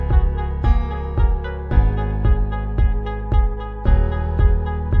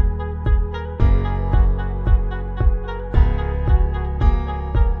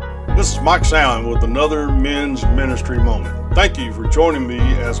Mike Sallin with another Men's Ministry Moment. Thank you for joining me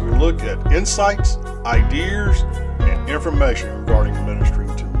as we look at insights, ideas, and information regarding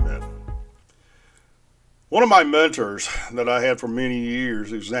ministering to men. One of my mentors that I had for many years,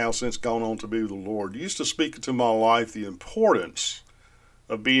 who's now since gone on to be with the Lord, used to speak into my life the importance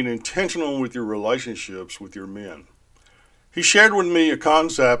of being intentional with your relationships with your men. He shared with me a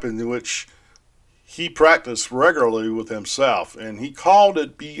concept in which he practiced regularly with himself, and he called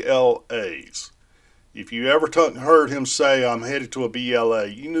it BLAs. If you ever heard him say, "I'm headed to a BLA,"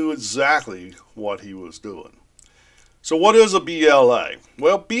 you knew exactly what he was doing. So what is a BLA?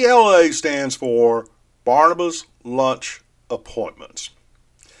 Well, BLA stands for Barnabas Lunch Appointments.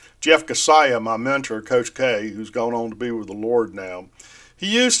 Jeff Casaya, my mentor, Coach K, who's gone on to be with the Lord now, he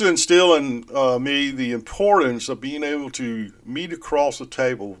used to instill in me the importance of being able to meet across the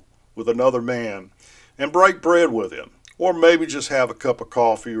table with another man and break bread with him, or maybe just have a cup of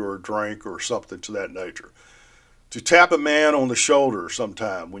coffee or a drink or something to that nature. To tap a man on the shoulder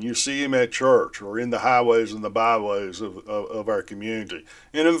sometime when you see him at church or in the highways and the byways of our community,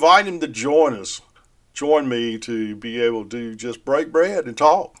 and invite him to join me to be able to just break bread and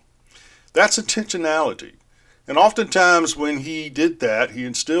talk. That's intentionality. And oftentimes when he did that, he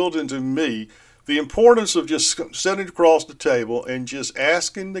instilled into me the importance of just sitting across the table and just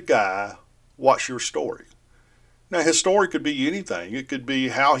asking the guy, "What's your story?" Now, his story could be anything. It could be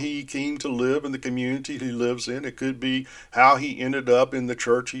how he came to live in the community he lives in. It could be how he ended up in the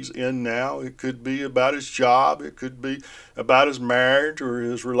church he's in now. It could be about his job. It could be about his marriage or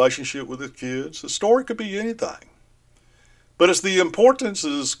his relationship with his kids. The story could be anything. But it's the importance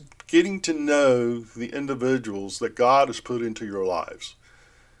is getting to know the individuals that God has put into your lives.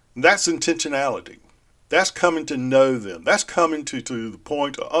 That's intentionality. That's coming to know them. That's coming to the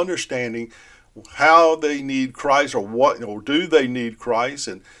point of understanding how they need Christ, or do they need Christ,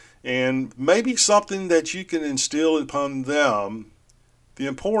 and maybe something that you can instill upon them, the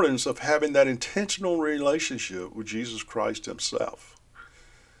importance of having that intentional relationship with Jesus Christ himself.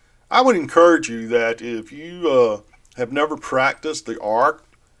 I would encourage you that if you have never practiced the art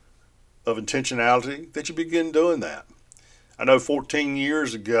of intentionality, that you begin doing that. I know 14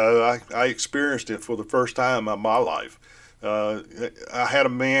 years ago, I experienced it for the first time in my life. I had a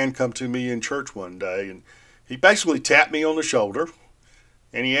man come to me in church one day, and he basically tapped me on the shoulder,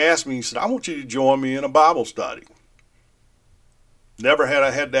 and he asked me, he said, "I want you to join me in a Bible study." Never had I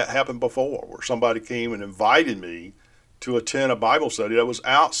had that happen before, where somebody came and invited me to attend a Bible study that was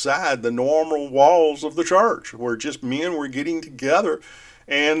outside the normal walls of the church, where just men were getting together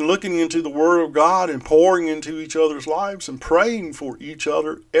and looking into the Word of God and pouring into each other's lives and praying for each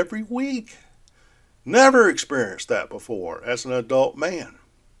other every week. Never experienced that before as an adult man.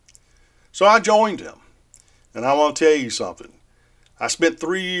 So I joined him. And I want to tell you something. I spent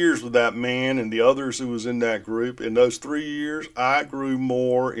 3 years with that man and the others who was in that group. In those 3 years, I grew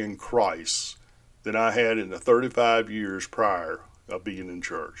more in Christ than I had in the 35 years prior of being in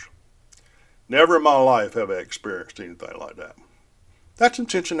church. Never in my life have I experienced anything like that. That's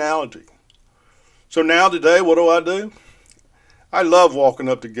intentionality. So now today, what do? I love walking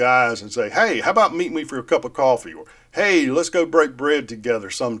up to guys and say, "Hey, how about meet me for a cup of coffee?" Or, "Hey, let's go break bread together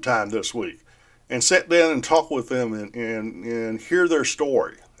sometime this week." And sit down and talk with them and hear their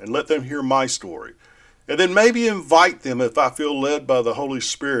story and let them hear my story. And then maybe invite them, if I feel led by the Holy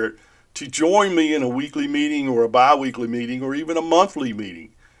Spirit, to join me in a weekly meeting or a bi-weekly meeting or even a monthly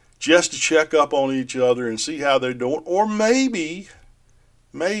meeting, just to check up on each other and see how they're doing. Or maybe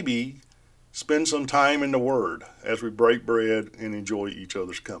spend some time in the Word as we break bread and enjoy each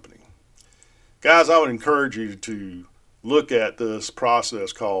other's company. Guys, I would encourage you to look at this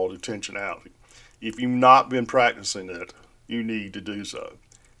process called intentionality. If you've not been practicing it, you need to do so.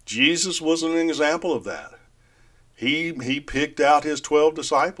 Jesus was an example of that. He picked out his 12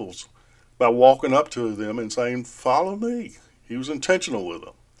 disciples by walking up to them and saying, "Follow me." He was intentional with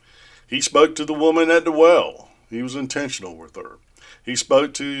them. He spoke to the woman at the well. He was intentional with her. He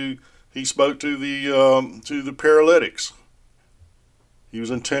spoke to the paralytics. He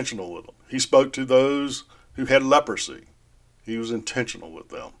was intentional with them. He spoke to those who had leprosy. He was intentional with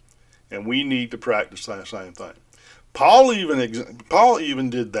them. And we need to practice that same thing. Paul even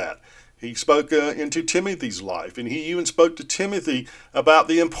did that. He spoke into Timothy's life, and he even spoke to Timothy about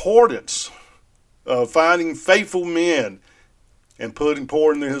the importance of finding faithful men and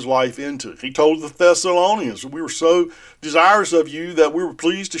pouring his life into. He told the Thessalonians, "We were so desirous of you that we were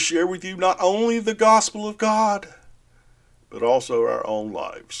pleased to share with you not only the gospel of God, but also our own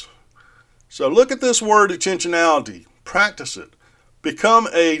lives." So look at this word intentionality. Practice it. Become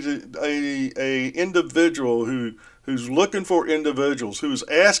a individual who who's looking for individuals, who's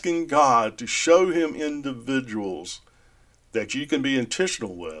asking God to show him individuals that you can be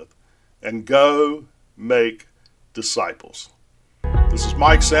intentional with and go make disciples. This is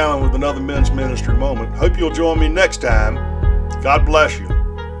Mike Sallin with another Men's Ministry Moment. Hope you'll join me next time. God bless you.